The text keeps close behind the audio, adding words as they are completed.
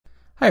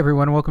Hi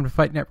everyone, welcome to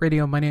Fight Net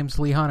Radio. My name's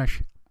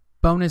lee-honish.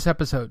 Bonus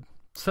episode.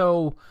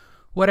 So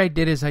what I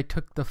did is I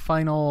took the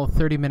final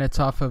 30 minutes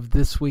off of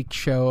this week's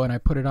show and I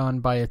put it on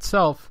by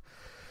itself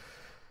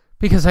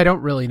because I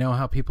don't really know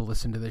how people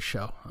listen to this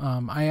show.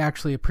 I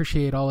actually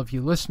appreciate all of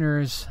you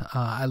listeners.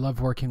 I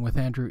love working with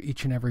Andrew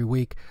each and every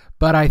week.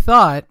 But I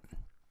thought,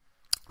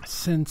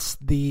 since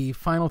the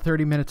final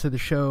 30 minutes of the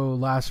show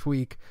last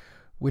week,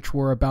 which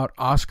were about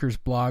Oscar's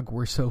blog,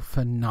 were so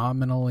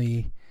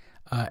phenomenally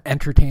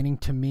entertaining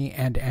to me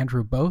and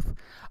Andrew both,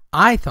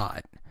 I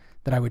thought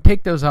that I would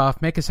take those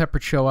off, make a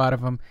separate show out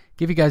of them,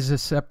 give you guys a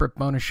separate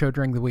bonus show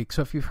during the week.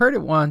 So if you've heard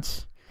it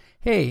once,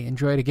 hey,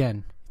 enjoy it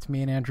again. It's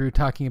me and Andrew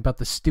talking about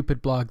the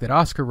stupid blog that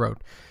Oscar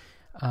wrote.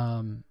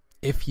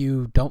 If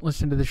you don't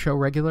listen to the show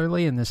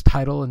regularly and this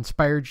title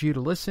inspired you to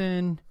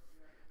listen,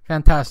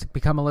 fantastic.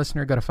 Become a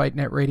listener. Go to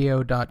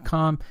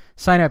fightnetradio.com.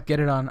 Sign up.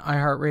 Get it on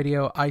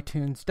iHeartRadio,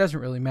 iTunes.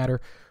 Doesn't really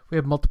matter. We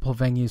have multiple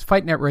venues.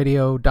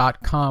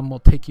 Fightnetradio.com will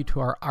take you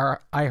to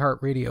our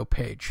iHeartRadio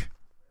page.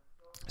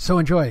 So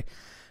enjoy.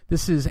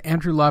 This is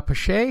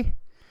Andrew-lapachet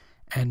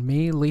and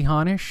me,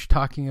 lee-honish,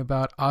 talking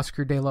about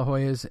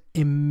Oscar-de-la-Hoya's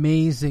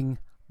amazing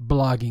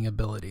blogging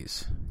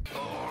abilities.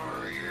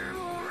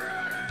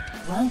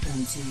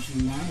 Welcome to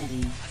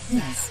humanity.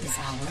 This is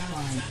our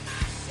one.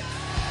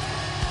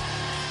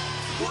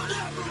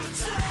 Whatever it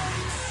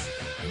takes,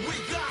 we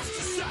got to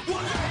say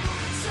whatever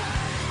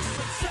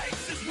it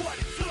takes is what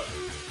it took.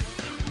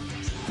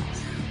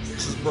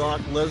 This is Brock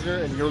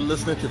Lesnar, and you're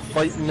listening to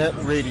Fight Net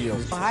Radio.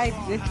 Hi,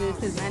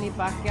 this is Manny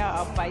Pacquiao.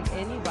 I'll fight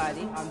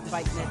anybody on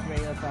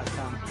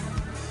fightnetradio.com.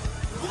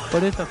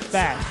 But it's a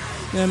fact.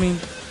 You know what I mean?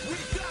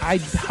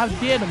 How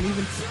dare them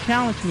even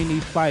challenge me,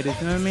 these fighters?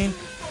 You know what I mean?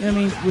 You know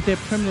what I mean? With their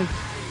primitive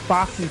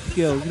boxing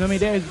skills. You know what I mean?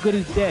 They're as good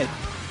as dead.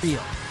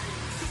 Real.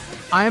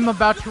 I'm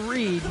about to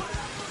read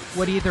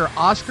what either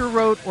Oscar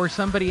wrote or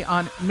somebody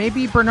on,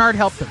 maybe Bernard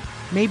helped them.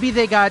 Maybe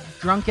they got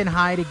drunk and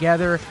high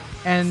together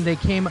and they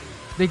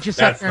just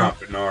sat there. That's not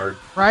Bernard.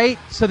 Right?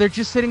 So they're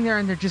just sitting there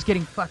and they're just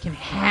getting fucking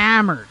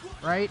hammered,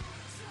 right?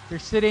 They're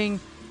sitting,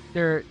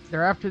 they're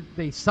after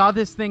they saw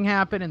this thing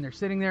happen and they're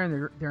sitting there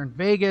and they're in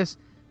Vegas.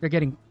 They're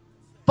getting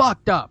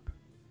fucked up.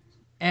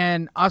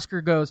 And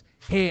Oscar goes,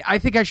 hey, I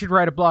think I should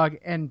write a blog.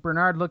 And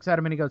Bernard looks at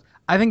him and he goes,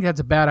 I think that's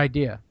a bad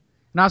idea.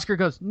 And Oscar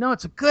goes, no,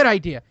 it's a good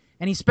idea.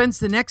 And he spends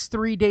the next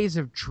 3 days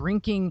of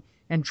drinking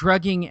and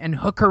drugging and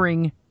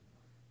hookering.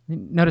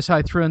 Notice how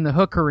I threw in the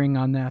hookering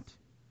on that.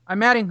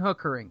 I'm adding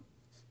hookering.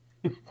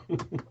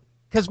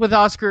 Because with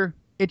Oscar,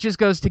 it just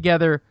goes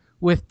together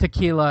with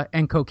tequila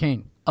and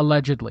cocaine,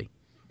 allegedly.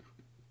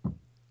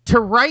 To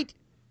write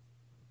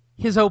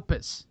his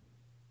opus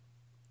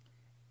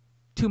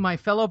to my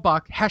fellow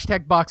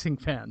 #boxing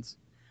fans,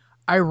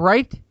 I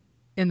write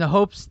in the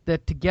hopes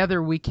that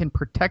together we can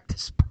protect the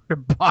sport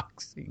of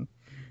boxing. ...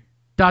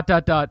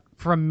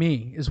 from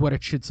me is what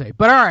it should say.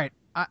 But all right,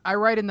 I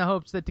write in the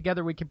hopes that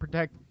together we can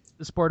protect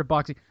the sport of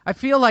boxing. I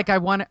feel like I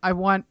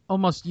want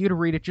almost you to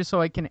read it just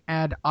so I can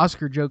add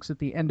Oscar jokes at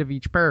the end of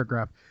each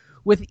paragraph.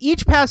 With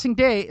each passing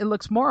day, it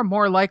looks more and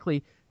more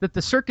likely that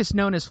the circus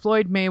known as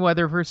Floyd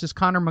Mayweather versus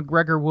Conor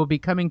McGregor will be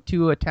coming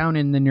to a town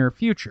in the near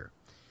future.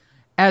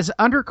 As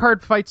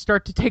undercard fights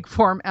start to take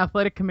form,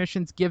 athletic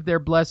commissions give their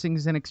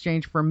blessings in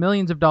exchange for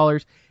millions of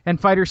dollars, and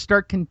fighters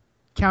start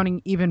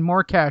counting even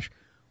more cash.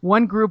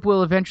 One group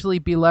will eventually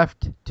be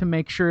left to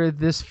make sure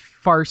this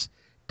farce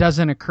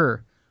doesn't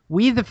occur.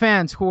 We, the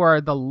fans, who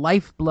are the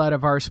lifeblood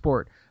of our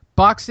sport.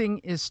 Boxing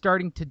is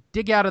starting to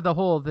dig out of the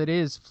hole that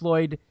is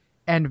Floyd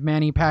and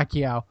Manny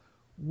Pacquiao.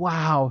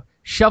 Wow.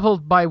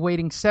 Shoveled by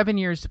waiting 7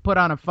 years to put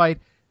on a fight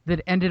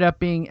that ended up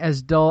being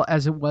as dull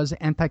as it was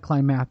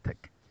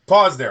anticlimactic.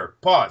 Pause there.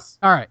 Pause.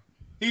 All right.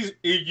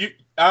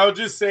 I'll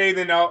just say,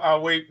 then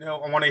I'll wait.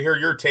 I want to hear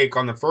your take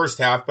on the first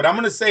half, but I'm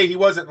going to say he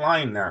wasn't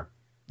lying there.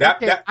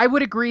 I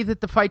would agree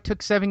that the fight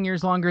took 7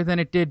 years longer than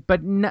it did,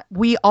 but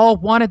we all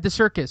wanted the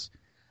circus.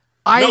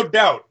 No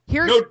doubt.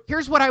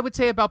 Here's what I would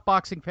say about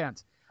boxing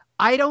fans.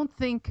 I don't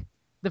think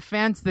the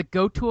fans that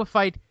go to a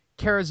fight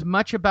care as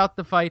much about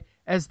the fight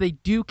as they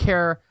do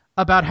care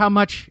about how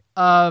much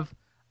of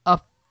a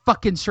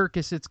fucking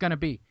circus it's going to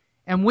be.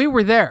 And we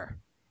were there.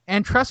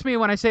 And trust me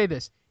when I say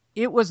this,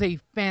 it was a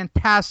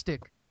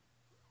fantastic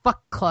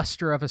fuck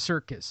cluster of a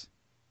circus.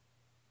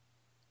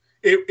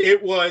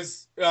 It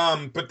was,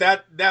 but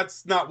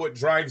that's not what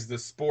drives the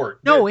sport.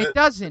 No, it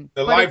doesn't.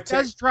 But it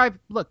does drive.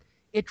 Look,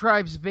 it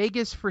drives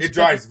Vegas for. It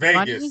drives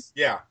Vegas. Money.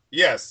 Yeah.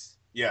 Yes.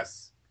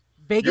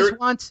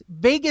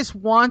 Vegas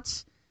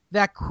wants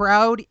that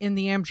crowd in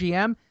the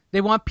MGM.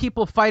 They want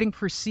people fighting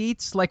for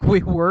seats like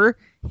we were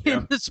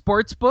in the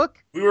sports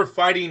book. We were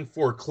fighting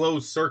for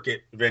closed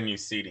circuit venue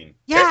seating.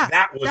 Yeah,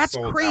 that's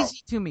sold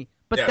crazy out to me.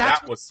 But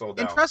that was sold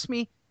out. And trust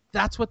me,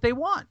 that's what they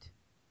want,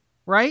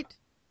 right?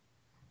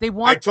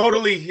 I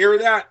totally hear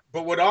that,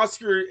 but what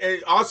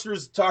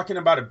Oscar's talking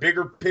about a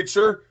bigger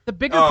picture. The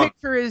bigger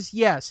picture is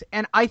yes,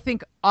 and I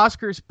think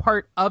Oscar's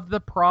part of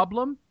the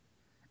problem.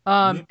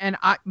 And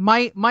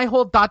my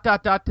whole ...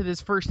 to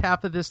this first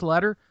half of this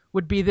letter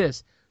would be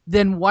this.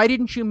 Then why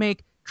didn't you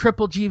make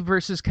Triple G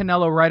versus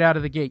Canelo right out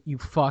of the gate, you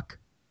fuck.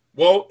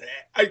 Well,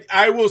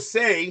 I will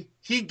say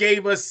he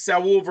gave us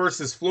Saul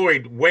versus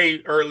Floyd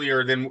way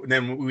earlier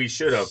than we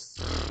should have,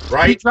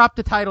 right? He dropped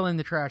the title in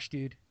the trash,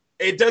 dude.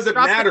 It doesn't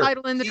Dropped matter. the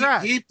title in the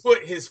trash. He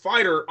put his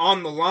fighter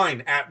on the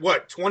line at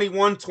what,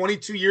 21,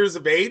 22 years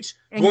of age,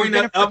 And going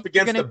up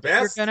against the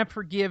best. You're gonna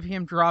forgive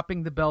him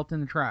dropping the belt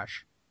in the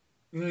trash.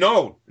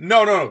 No.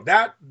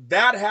 That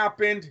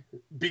happened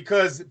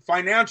because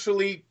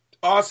financially,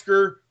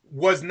 Oscar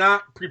was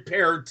not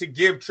prepared to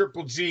give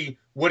Triple G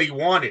what he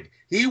wanted.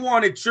 He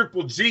wanted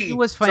Triple G He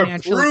was to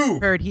financially prove.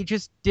 prepared. He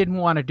just didn't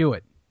want to do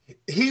it.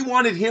 He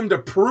wanted him to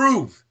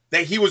prove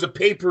that he was a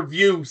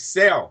pay-per-view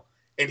sell,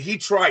 and he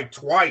tried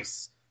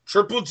twice.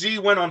 Triple G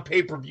went on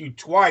pay-per-view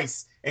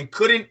twice and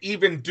couldn't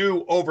even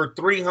do over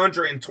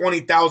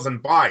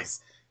 320,000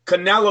 buys.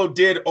 Canelo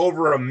did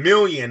over 1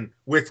 million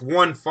with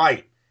one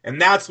fight, and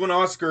that's when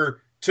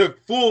Oscar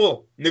took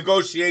full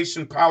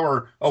negotiation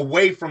power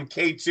away from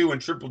K2 and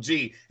Triple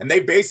G, and they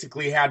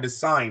basically had to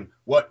sign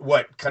what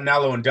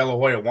Canelo and De La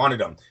Hoya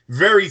wanted them.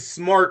 Very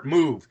smart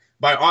move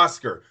by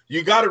Oscar.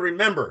 You got to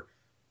remember,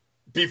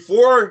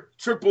 before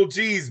Triple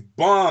G's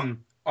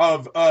bomb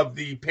of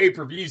the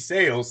pay-per-view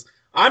sales,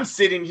 I'm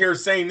sitting here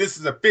saying this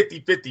is a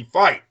 50-50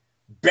 fight.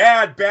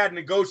 Bad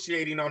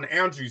negotiating on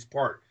Andrew's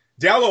part.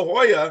 De La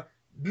Hoya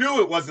knew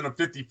it wasn't a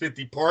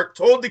 50-50 part,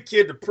 told the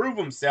kid to prove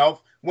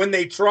himself. When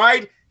they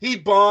tried, he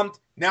bombed.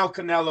 Now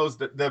Canelo's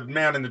the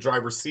man in the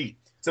driver's seat.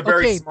 It's a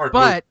very smart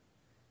move. But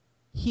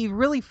he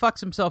really fucks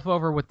himself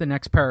over with the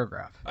next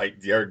paragraph.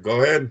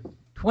 Go ahead.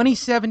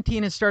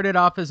 2017 has started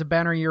off as a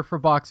banner year for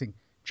boxing.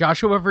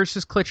 Joshua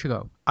versus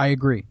Klitschko. I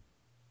agree.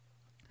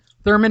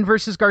 Thurman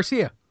versus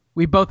Garcia.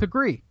 We both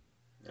agree.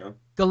 Yeah.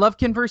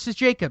 Golovkin versus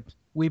Jacobs.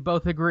 We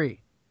both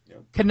agree. Yeah.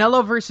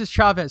 Canelo versus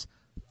Chavez.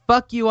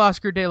 Fuck you,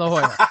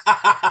 Oscar-de-la-Hoya.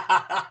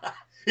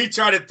 He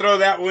tried to throw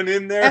that one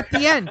in there. At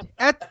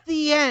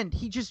the end,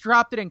 he just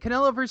dropped it in.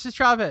 Canelo versus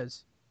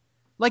Chavez.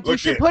 Like, you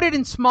should put it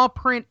in small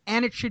print,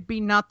 and it should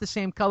be not the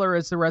same color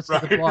as the rest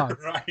of the blog.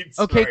 Right.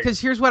 Okay, because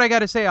here's what I got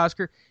to say,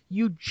 Oscar.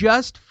 You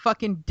just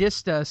fucking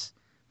dissed us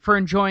for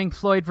enjoying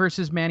Floyd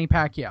versus Manny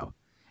Pacquiao.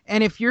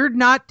 And if you're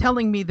not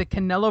telling me that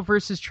Canelo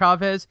versus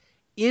Chavez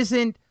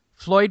isn't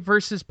Floyd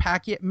versus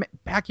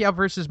Pacquiao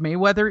versus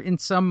Mayweather in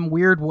some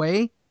weird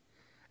way,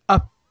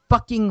 a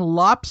fucking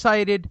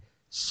lopsided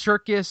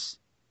circus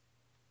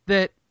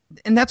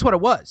and that's what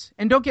it was.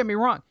 And don't get me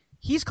wrong.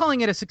 He's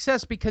calling it a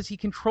success because he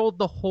controlled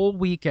the whole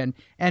weekend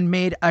and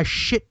made a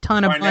shit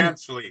ton of money.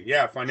 Financially.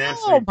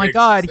 Oh my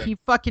God. He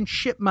fucking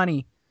shit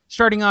money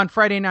starting on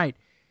Friday night.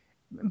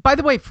 By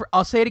the way,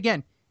 I'll say it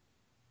again.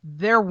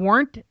 There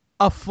weren't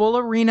a full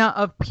arena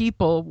of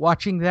people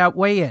watching that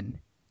weigh-in.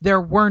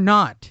 There were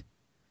not.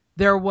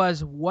 There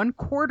was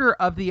 1/4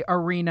 of the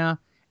arena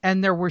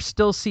and there were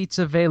still seats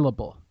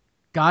available.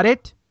 Got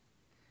it?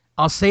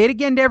 I'll say it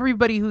again to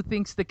everybody who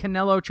thinks that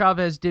Canelo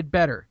Chavez did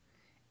better.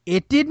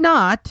 It did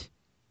not.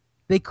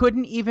 They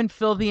couldn't even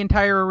fill the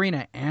entire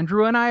arena.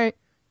 Andrew and I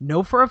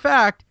know for a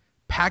fact,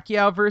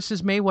 Pacquiao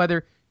versus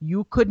Mayweather,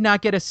 you could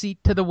not get a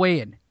seat to the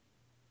weigh-in.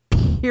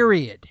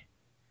 Period.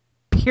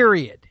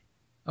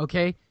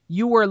 Okay?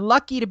 You were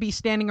lucky to be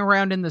standing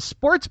around in the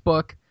sports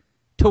book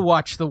to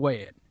watch the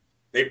weigh-in.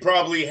 They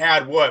probably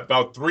had,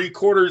 about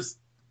 3/4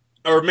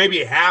 or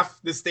maybe half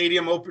the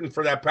stadium open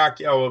for that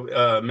Pacquiao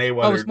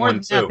Mayweather it was more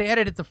than that. They had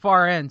it at the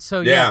far end.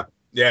 So yeah,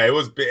 it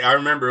was. I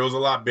remember it was a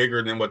lot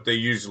bigger than what they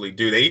usually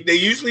do. They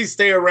usually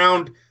stay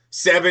around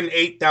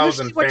 7,000-8,000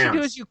 fans. What you do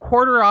is you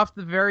quarter off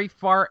the very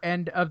far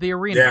end of the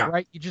arena,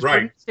 right? You just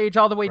bring the stage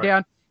all the way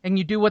down, and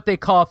you do what they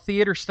call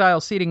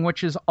theater-style seating,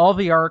 which is all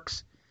the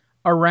arcs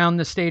around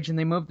the stage, and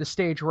they move the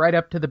stage right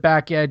up to the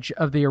back edge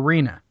of the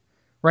arena,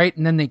 right?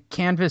 And then they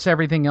canvas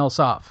everything else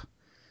off.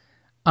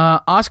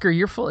 Oscar,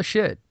 you're full of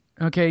shit.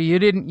 Okay,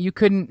 he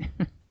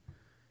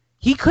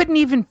couldn't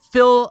even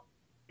fill,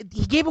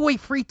 he gave away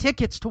free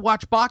tickets to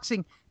watch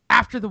boxing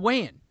after the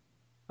weigh-in,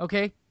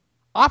 okay?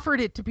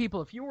 Offered it to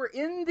people. If you were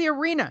in the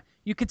arena,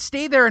 you could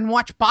stay there and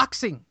watch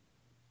boxing.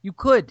 You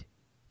could,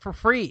 for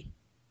free.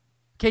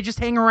 Okay, just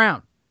hang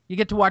around. You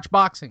get to watch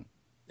boxing.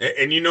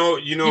 And you know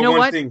one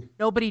what? thing.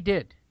 Nobody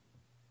did.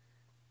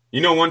 You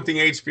know one thing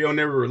HBO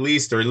never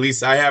released, or at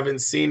least I haven't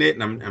seen it,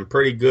 and I'm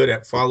pretty good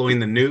at following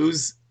the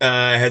news.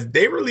 Has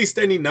they released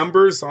any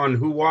numbers on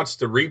who watched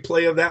the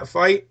replay of that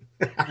fight?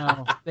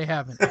 No, they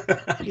haven't.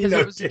 Because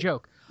it was a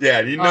joke.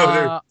 Yeah,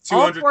 they're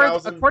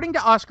 200,000. According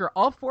to Oscar,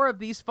 all 4 of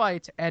these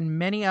fights and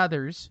many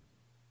others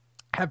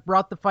have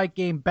brought the fight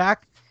game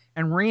back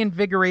and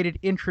reinvigorated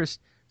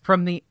interest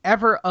from the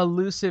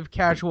ever-elusive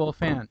casual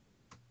fan.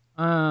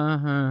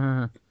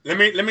 Let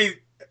me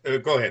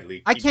go ahead,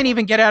 Lee. I can't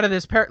even get out of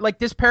this.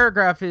 This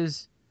paragraph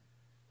is,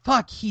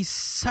 fuck, he's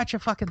such a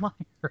fucking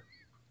liar.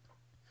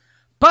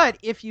 But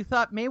if you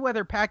thought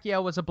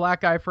Mayweather-Pacquiao was a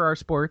black eye for our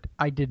sport,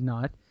 I did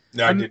not.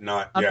 No, I did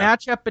not. A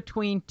matchup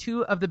between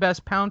 2 of the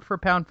best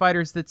pound-for-pound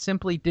fighters that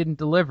simply didn't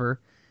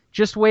deliver.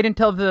 Just wait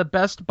until the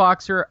best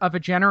boxer of a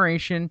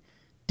generation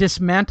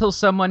dismantles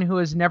someone who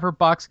has never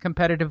boxed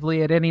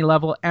competitively at any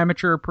level,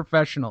 amateur or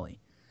professionally.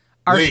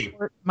 our Lee.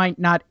 sport might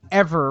not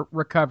ever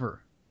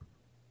recover.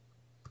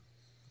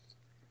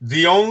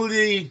 The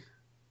only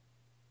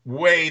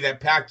way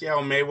that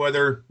Pacquiao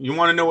Mayweather, you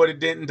want to know what it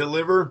didn't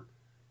deliver?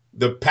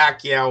 The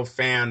Pacquiao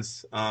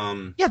fans.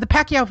 Yeah, the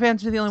Pacquiao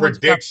fans are the only ones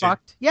who got Prediction.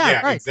 fucked.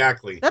 Yeah, right.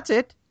 Exactly. That's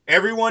it.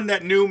 Everyone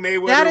that knew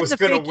Mayweather was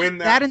going to win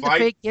that and fight.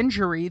 the fake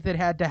injury that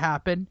had to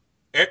happen.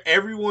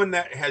 Everyone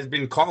that has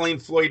been calling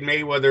Floyd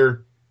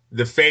Mayweather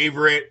the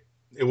favorite,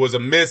 it was a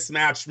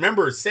mismatch.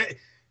 Remember,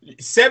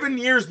 7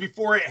 years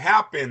before it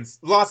happens,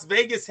 Las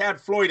Vegas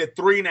had Floyd at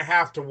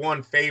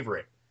 3.5-1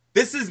 favorite.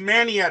 This is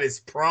Manny at his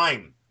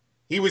prime.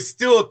 He was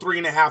still a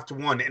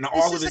 3.5-1, and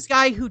all of his This is a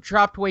guy who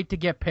dropped weight to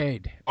get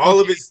paid. all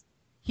of his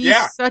He's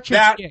such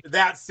a dick.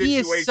 that He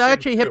situation. is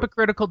such a too.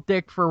 hypocritical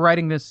dick for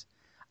writing this.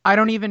 I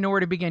don't even know where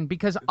to begin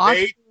because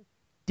Oscar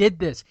did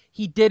this.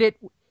 He did it.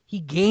 He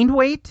gained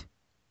weight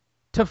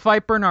to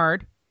fight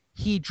Bernard.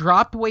 He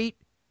dropped weight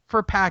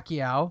for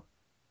Pacquiao.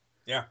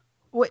 Yeah.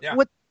 What? Yeah.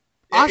 What?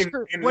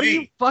 Oscar, And what are you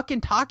Lee,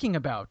 fucking talking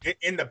about?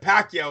 in the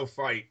Pacquiao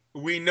fight,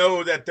 we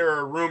know that there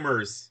are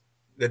rumors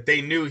that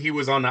they knew he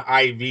was on the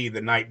IV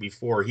the night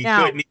before. He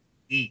couldn't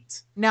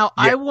eat. Now,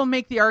 Yeah. I will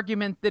make the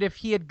argument that if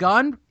he had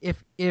gone,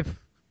 if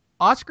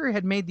Oscar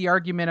had made the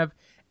argument of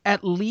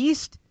at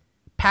least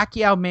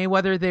Pacquiao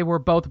Mayweather, they were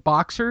both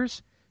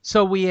boxers,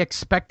 so we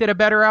expected a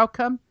better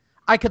outcome,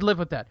 I could live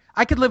with that.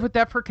 I could live with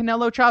that for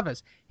Canelo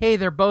Chavez. Hey,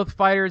 they're both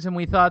fighters, and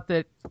we thought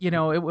that,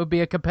 it would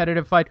be a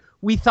competitive fight.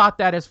 We thought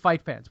that as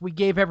fight fans. We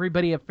gave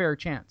everybody a fair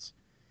chance.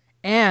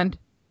 And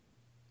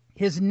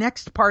his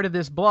next part of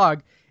this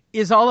blog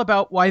is all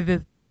about why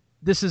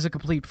this is a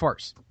complete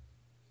farce.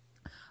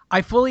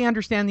 I fully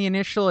understand the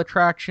initial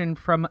attraction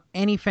from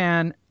any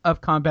fan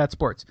of combat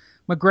sports.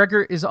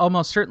 McGregor is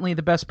almost certainly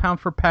the best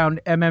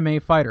pound-for-pound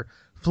MMA fighter.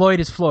 Floyd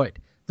is Floyd,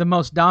 the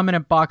most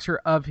dominant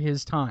boxer of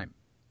his time.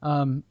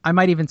 I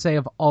might even say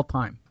of all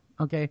time.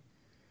 Okay?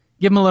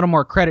 Give him a little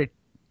more credit.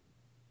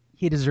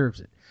 He deserves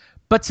it.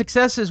 But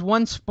success in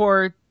one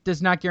sport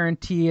does not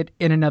guarantee it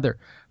in another.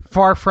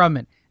 Far from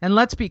it. And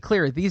let's be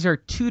clear, these are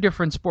two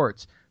different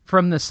sports.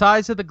 From the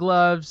size of the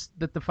gloves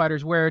that the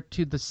fighters wear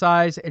to the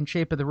size and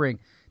shape of the ring,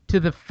 to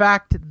the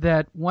fact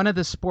that one of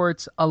the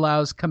sports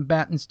allows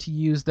combatants to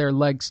use their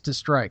legs to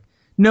strike.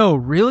 No,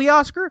 really,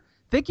 Oscar?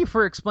 Thank you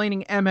for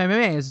explaining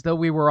MMA as though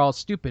we were all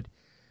stupid.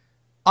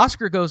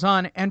 Oscar goes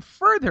on and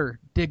further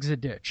digs a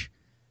ditch.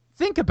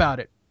 Think about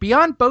it.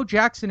 Beyond Bo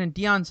Jackson and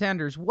Deion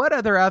Sanders, what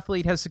other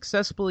athlete has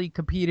successfully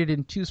competed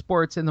in two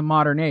sports in the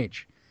modern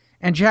age?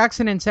 And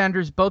Jackson and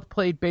Sanders both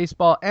played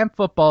baseball and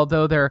football,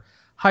 though their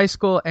high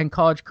school and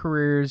college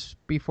careers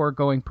before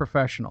going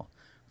professional.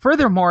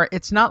 Furthermore,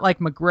 it's not like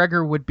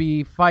McGregor would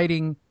be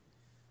fighting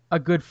a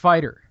good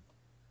fighter,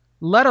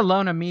 let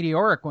alone a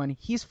meteoric one.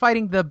 He's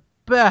fighting the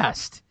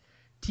best.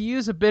 To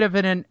use a bit of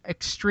an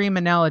extreme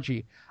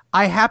analogy,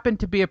 I happen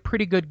to be a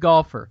pretty good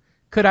golfer.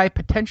 Could I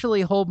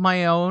potentially hold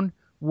my own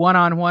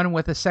one-on-one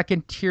with a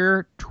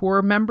second-tier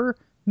tour member?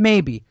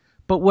 Maybe.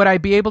 But would I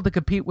be able to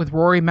compete with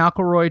Rory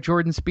McIlroy,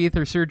 Jordan Spieth,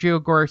 or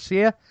Sergio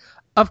Garcia?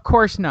 Of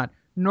course not.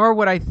 Nor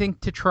would I think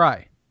to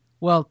try.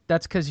 Well,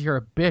 that's because you're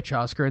a bitch,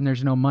 Oscar, and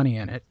there's no money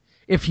in it.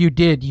 If you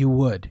did, you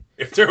would.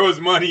 If there was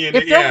money in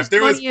it, yeah. If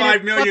there was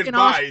 5 million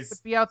buys. Oscar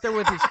would be out there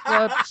with his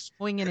club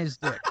swinging his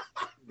dick.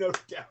 No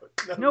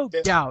doubt. No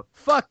doubt.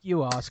 Fuck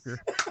you,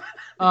 Oscar.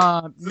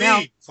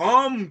 Now,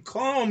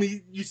 calm.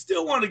 You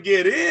still want to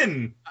get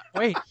in.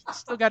 Wait, he's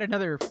still got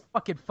another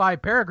fucking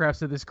 5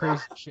 paragraphs of this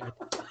crazy shit.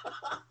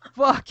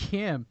 Fuck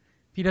him.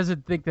 If he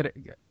doesn't think that...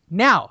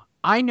 Now,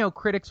 I know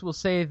critics will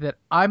say that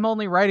I'm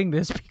only writing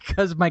this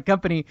because my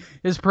company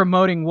is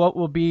promoting what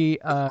will be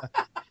the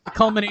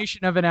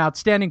culmination of an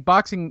outstanding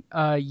boxing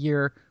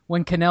year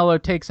when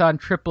Canelo takes on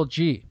Triple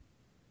G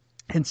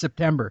in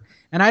September.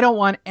 And I don't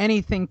want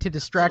anything to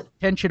distract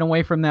attention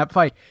away from that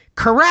fight.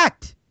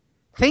 Correct!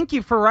 Thank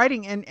you for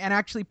writing and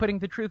actually putting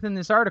the truth in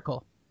this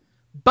article.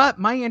 But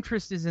my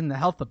interest is in the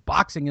health of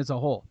boxing as a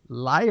whole.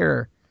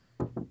 Liar.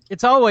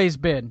 It's always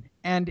been.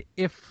 And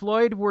if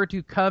Floyd were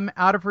to come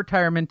out of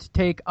retirement to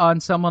take on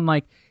someone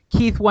like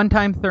Keith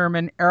One-Time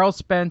Thurman, Errol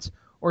Spence,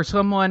 or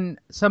some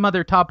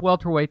other top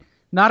welterweight,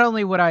 not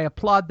only would I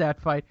applaud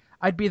that fight,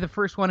 I'd be the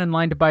first one in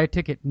line to buy a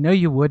ticket. No,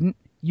 you wouldn't.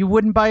 You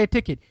wouldn't buy a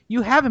ticket.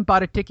 You haven't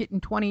bought a ticket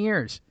in 20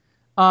 years.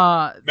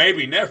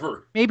 Maybe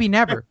never. Maybe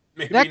never.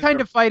 Maybe that kind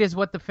never. of fight is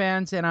what the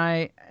fans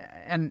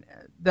and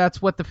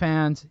that's what the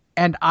fans,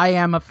 and I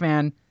am a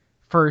fan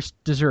first,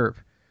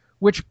 deserve.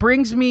 Which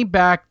brings me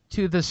back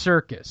to the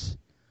circus.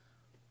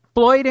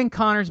 Floyd and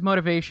Conor's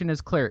motivation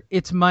is clear.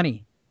 It's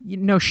money.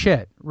 No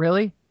shit.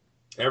 Really?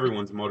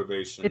 Everyone's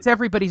motivation. It's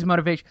everybody's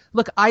motivation.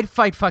 Look, I'd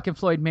fight fucking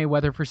Floyd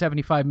Mayweather for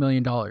 $75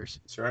 million.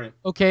 That's right.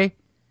 Okay?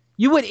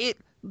 You would...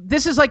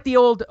 This is like the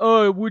old,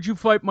 would you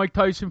fight Mike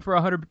Tyson for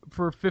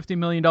 $50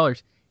 million?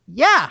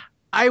 Yeah,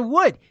 I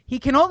would. He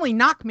can only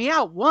knock me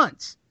out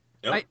once.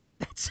 Yep.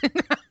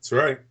 That's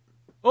right.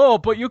 Oh,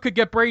 but you could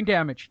get brain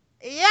damage.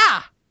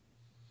 Yeah,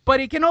 but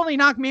he can only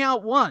knock me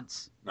out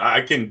once.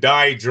 I can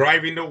die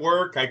driving to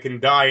work. I can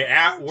die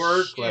at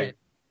work. Shit.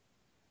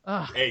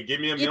 Ugh. Hey, give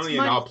me $1 It's million.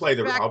 money. I'll play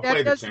the. In fact, I'll play that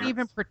the doesn't champ.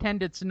 even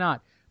pretend it's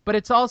not. But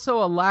it's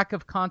also a lack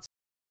of